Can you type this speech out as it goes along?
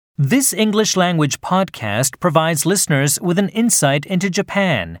This English language podcast provides listeners with an insight into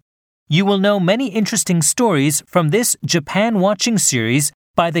Japan. You will know many interesting stories from this Japan Watching series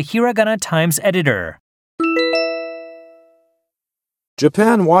by the Hiragana Times editor.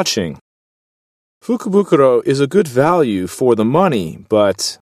 Japan Watching. Fukubukuro is a good value for the money,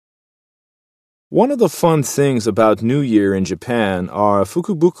 but one of the fun things about New Year in Japan are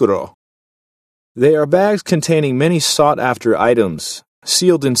fukubukuro. They are bags containing many sought-after items,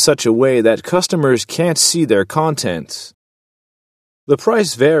 sealed in such a way that customers can't see their contents. The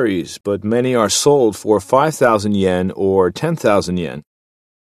price varies, but many are sold for 5,000 yen or 10,000 yen.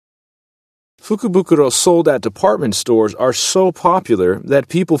 Fukubukuro sold at department stores are so popular that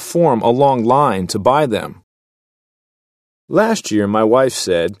people form a long line to buy them. Last year, my wife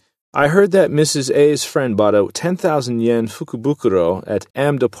said, "I heard that Mrs. A's friend bought a 10,000 yen fukubukuro at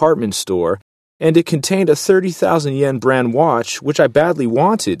M department store, and it contained a 30,000 yen brand watch, which I badly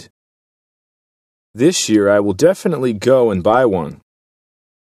wanted. This year, I will definitely go and buy one."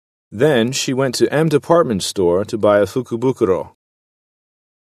 Then she went to M department store to buy a fukubukuro.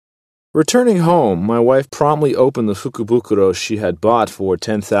 Returning home, my wife promptly opened the fukubukuro she had bought for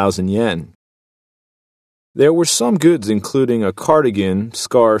 10,000 yen. There were some goods including a cardigan,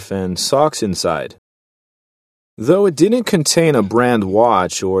 scarf, and socks inside. Though it didn't contain a brand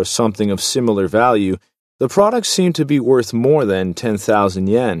watch or something of similar value, the product seemed to be worth more than 10,000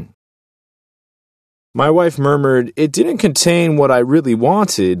 yen. My wife murmured, "It didn't contain what I really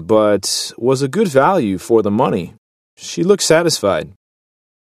wanted, but was a good value for the money." She looked satisfied.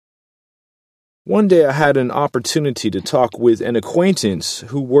 One day I had an opportunity to talk with an acquaintance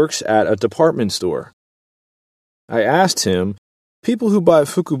who works at a department store. I asked him, "People who buy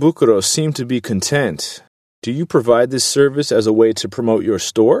fukubukuro seem to be content. Do you provide this service as a way to promote your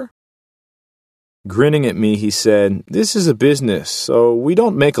store?" Grinning at me, he said, "This is a business, so we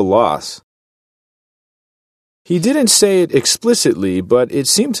don't make a loss." He didn't say it explicitly, but it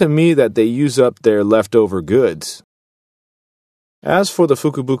seemed to me that they use up their leftover goods. As for the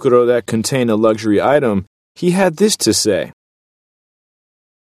fukubukuro that contained a luxury item, he had this to say.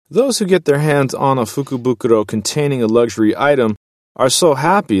 "Those who get their hands on a fukubukuro containing a luxury item are so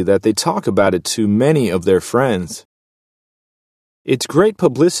happy that they talk about it to many of their friends. It's great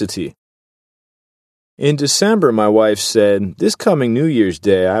publicity." In December, my wife said, "This coming New Year's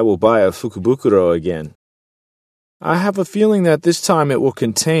Day, I will buy a fukubukuro again. I have a feeling that this time it will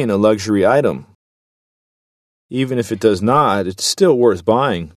contain a luxury item. Even if it does not, it's still worth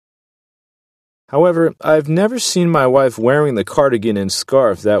buying." However, I've never seen my wife wearing the cardigan and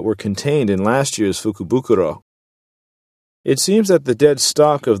scarf that were contained in last year's fukubukuro. It seems that the dead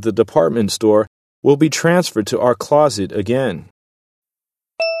stock of the department store will be transferred to our closet again.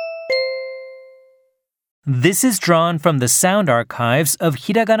 This is drawn from the sound archives of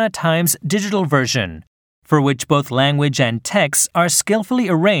Hiragana Times digital version, for which both language and text are skillfully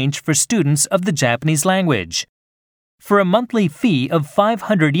arranged for students of the Japanese language. For a monthly fee of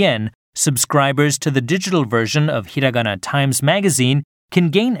 500 yen, subscribers to the digital version of Hiragana Times magazine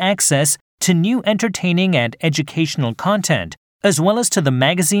can gain access to new entertaining and educational content, as well as to the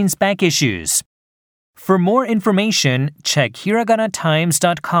magazine's back issues. For more information, check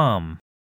hiraganatimes.com.